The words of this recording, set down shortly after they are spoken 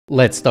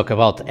Let's talk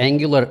about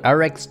Angular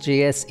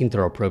RxJs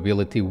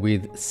interoperability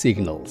with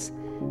signals.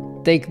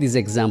 Take this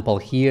example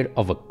here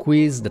of a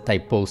quiz that I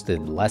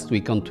posted last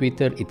week on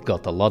Twitter. It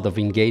got a lot of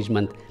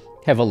engagement.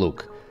 Have a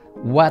look.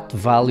 What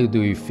value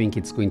do you think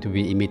it's going to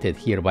be emitted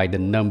here by the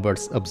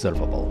numbers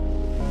observable?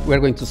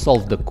 We're going to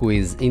solve the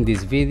quiz in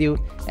this video,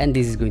 and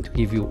this is going to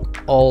give you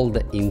all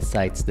the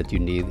insights that you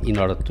need in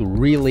order to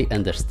really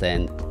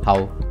understand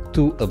how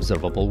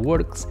toObservable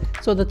works,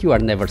 so that you are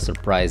never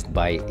surprised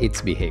by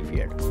its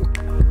behavior.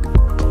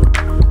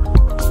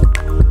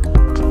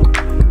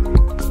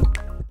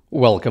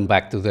 Welcome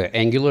back to the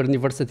Angular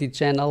University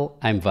channel.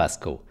 I'm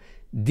Vasco.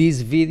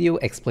 This video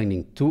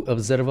explaining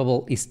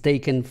toObservable is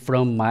taken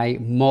from my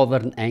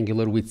Modern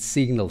Angular with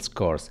Signals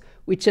course,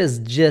 which has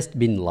just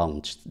been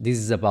launched. This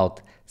is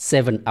about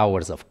 7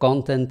 hours of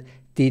content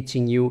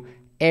teaching you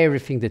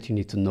everything that you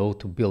need to know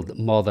to build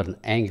modern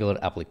Angular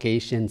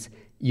applications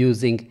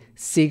using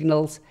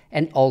signals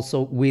and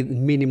also with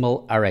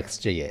minimal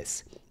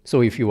RxJs.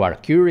 So if you are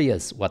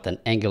curious what an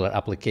Angular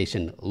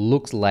application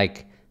looks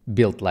like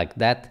built like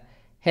that,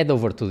 head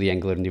over to the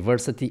Angular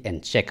University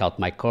and check out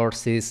my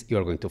courses.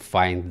 You're going to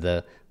find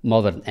the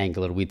Modern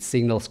Angular with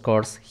Signals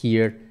course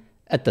here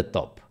at the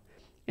top.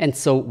 And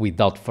so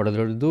without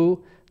further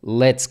ado,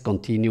 let's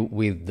continue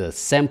with the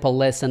sample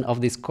lesson of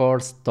this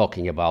course,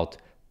 talking about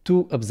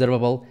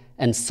toObservable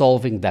and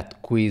solving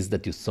that quiz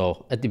that you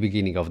saw at the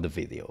beginning of the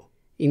video.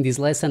 In this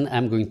lesson,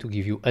 I'm going to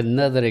give you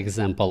another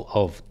example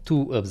of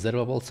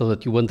toObservable so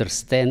that you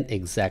understand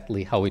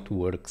exactly how it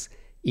works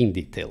in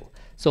detail.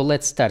 So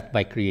let's start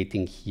by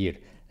creating here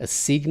a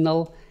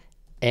signal,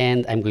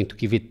 and I'm going to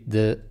give it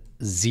the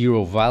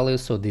 0 value.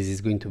 So this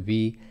is going to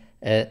be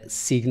a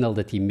signal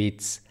that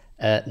emits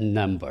a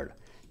number.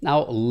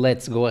 Now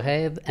let's go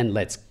ahead and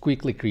let's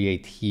quickly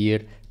create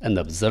here an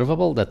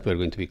observable that we're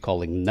going to be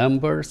calling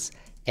numbers,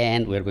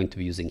 and we're going to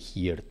be using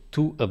here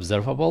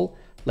toObservable.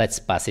 Let's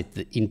pass it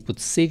the input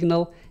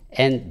signal,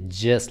 and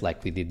just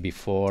like we did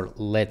before,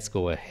 let's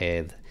go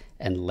ahead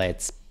and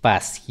let's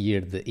pass here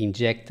the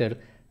injector.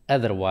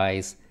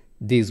 Otherwise,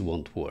 this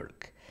won't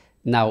work.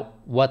 Now,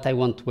 what I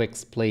want to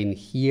explain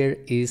here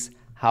is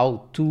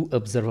how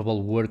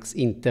toObservable works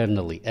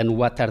internally and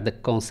what are the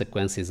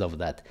consequences of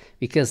that,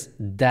 because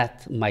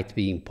that might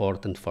be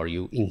important for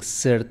you in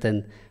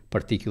certain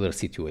particular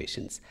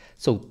situations.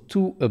 So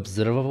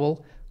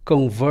toObservable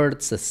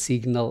converts a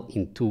signal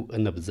into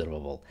an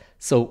observable.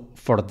 So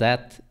for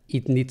that,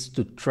 it needs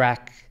to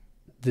track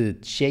the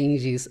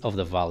changes of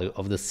the value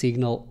of the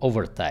signal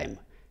over time,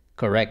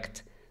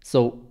 correct?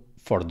 So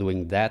for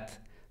doing that,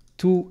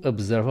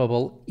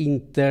 toObservable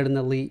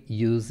internally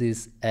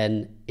uses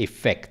an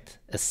effect,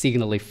 a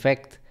signal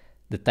effect,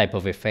 the type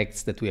of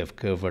effects that we have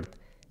covered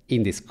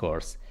in this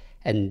course.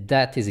 And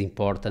that is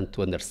important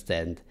to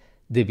understand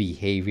the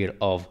behavior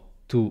of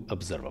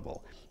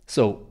toObservable.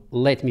 So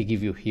let me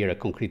give you here a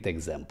concrete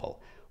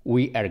example.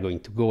 We are going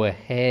to go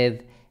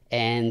ahead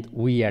and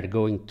we are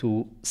going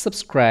to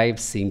subscribe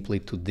simply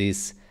to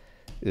this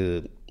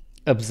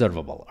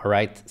observable, all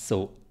right?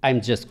 So I'm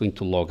just going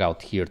to log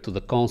out here to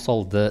the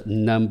console, the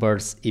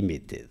numbers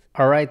emitted.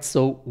 All right,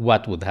 so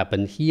what would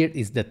happen here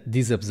is that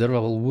this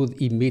observable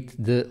would emit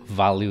the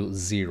value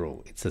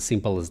 0. It's as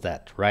simple as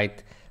that,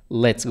 right?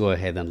 Let's go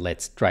ahead and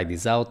let's try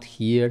this out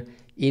here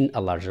in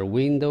a larger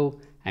window.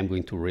 I'm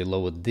going to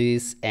reload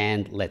this,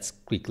 and let's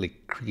quickly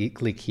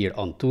click here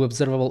on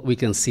toObservable. We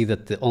can see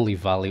that the only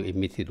value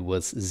emitted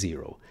was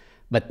 0.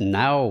 But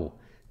now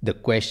the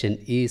question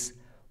is,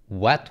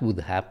 what would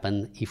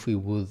happen if we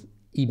would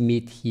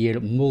emit here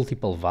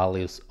multiple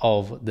values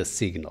of the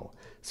signal?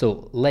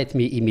 So let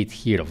me emit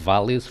here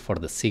values for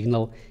the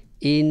signal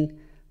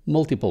in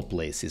multiple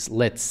places.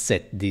 Let's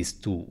set this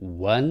to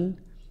 1.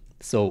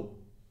 So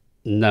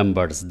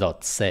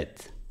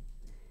numbers.set,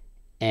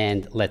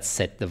 and let's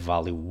set the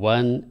value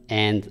 1,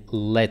 and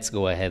let's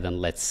go ahead and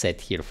let's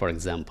set here, for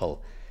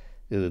example,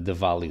 the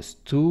values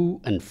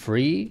 2 and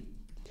 3,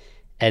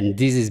 and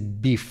this is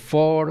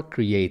before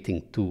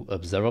creating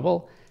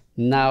toObservable.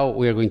 Now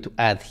we're going to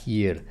add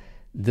here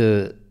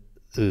the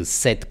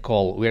set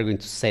call. We're going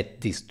to set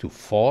this to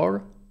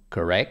 4,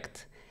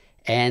 correct?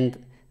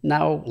 And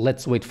now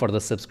let's wait for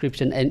the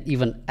subscription, and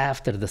even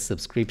after the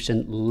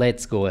subscription,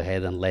 let's go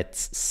ahead and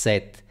let's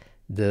set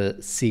the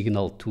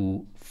signal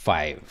to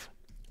 5.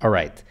 All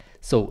right,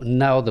 so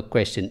now the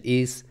question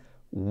is,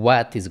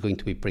 what is going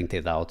to be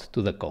printed out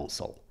to the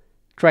console?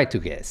 Try to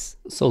guess.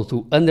 So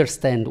to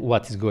understand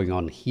what is going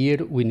on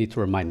here, we need to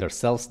remind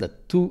ourselves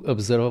that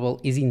toObservable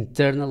is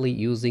internally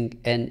using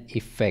an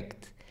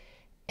effect.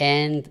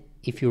 And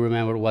if you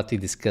remember what we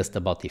discussed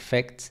about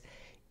effects,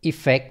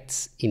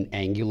 effects in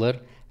Angular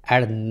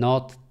are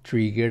not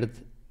triggered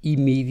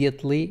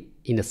immediately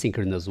in a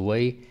synchronous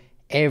way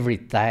every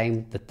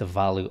time that the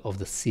value of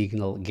the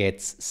signal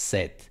gets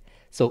set.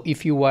 So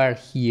if you are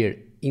here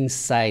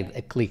inside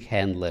a click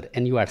handler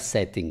and you are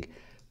setting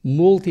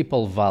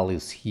multiple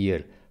values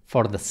here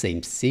for the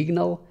same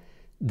signal,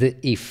 the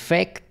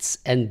effects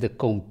and the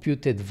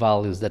computed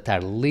values that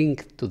are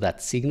linked to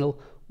that signal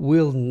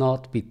will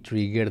not be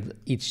triggered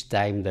each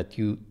time that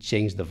you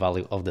change the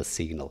value of the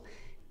signal.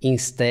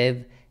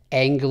 Instead,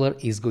 Angular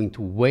is going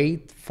to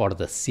wait for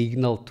the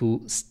signal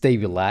to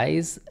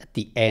stabilize at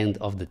the end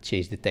of the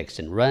change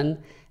detection run,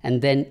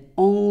 and then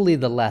only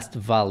the last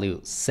value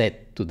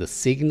set to the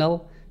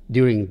signal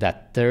during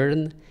that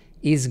turn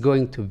is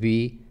going to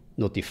be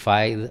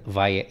notified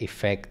via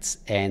effects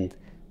and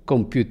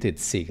computed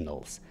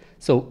signals.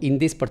 So in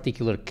this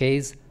particular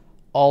case,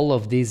 all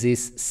of this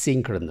is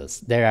synchronous.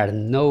 There are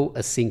no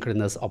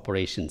asynchronous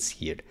operations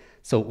here.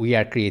 So we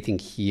are creating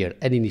here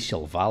an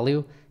initial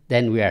value,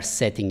 then we are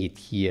setting it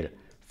here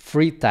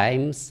 3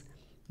 times,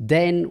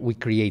 then we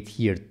create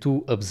here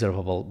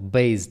toObservable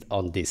based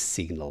on this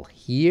signal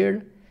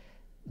here.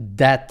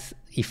 That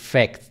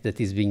effect that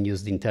is being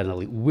used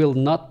internally will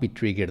not be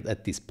triggered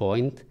at this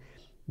point.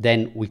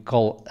 Then we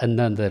call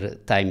another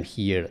time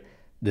here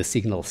the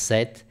signal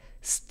set.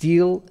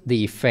 Still,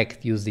 the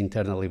effect used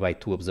internally by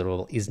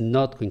toObservable is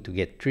not going to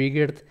get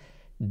triggered.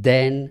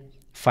 Then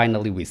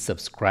finally we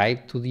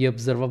subscribe to the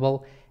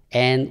observable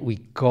and we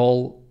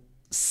call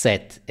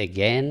set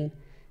again.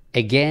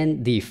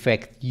 Again, the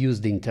effect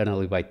used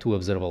internally by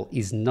toObservable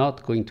is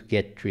not going to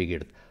get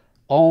triggered.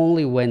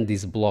 Only when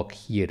this block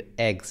here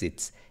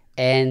exits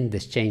and the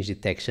change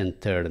detection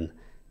turn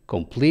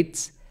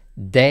completes,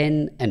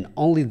 then and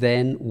only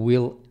then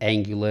will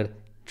Angular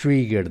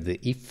trigger the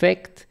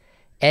effect,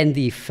 and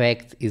the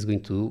effect is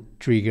going to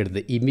trigger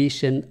the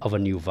emission of a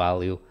new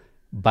value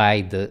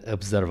by the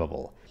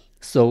observable.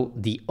 So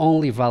the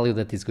only value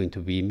that is going to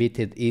be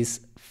emitted is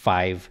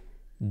 5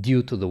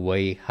 due to the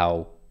way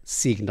how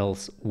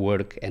signals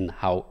work and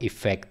how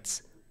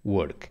effects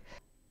work.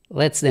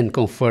 Let's then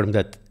confirm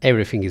that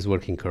everything is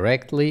working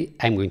correctly.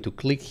 I'm going to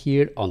click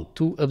here on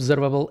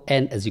toObservable,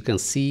 and as you can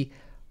see,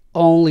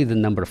 only the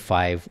number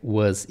 5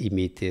 was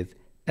emitted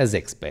as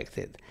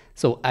expected.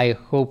 So I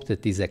hope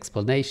that this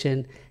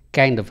explanation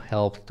kind of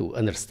helped to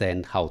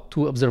understand how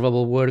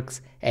toObservable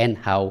works and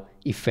how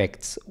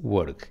effects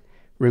work.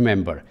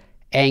 Remember,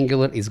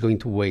 Angular is going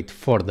to wait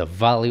for the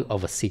value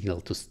of a signal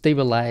to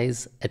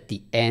stabilize at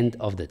the end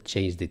of the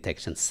change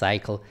detection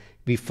cycle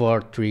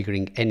before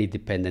triggering any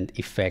dependent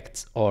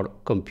effects or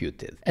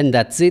computed. And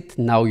that's it.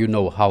 Now you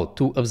know how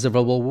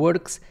toObservable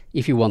works.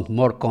 If you want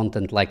more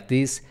content like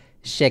this,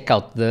 check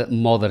out the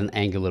Modern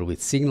Angular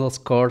with Signals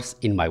course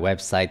in my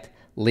website.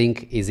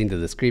 Link is in the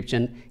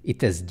description.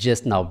 It has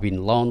just now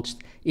been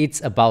launched.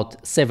 It's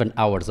about 7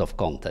 hours of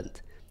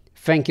content.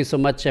 Thank you so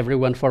much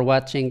everyone for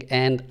watching,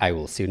 and I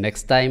will see you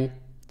next time.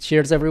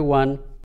 Cheers everyone!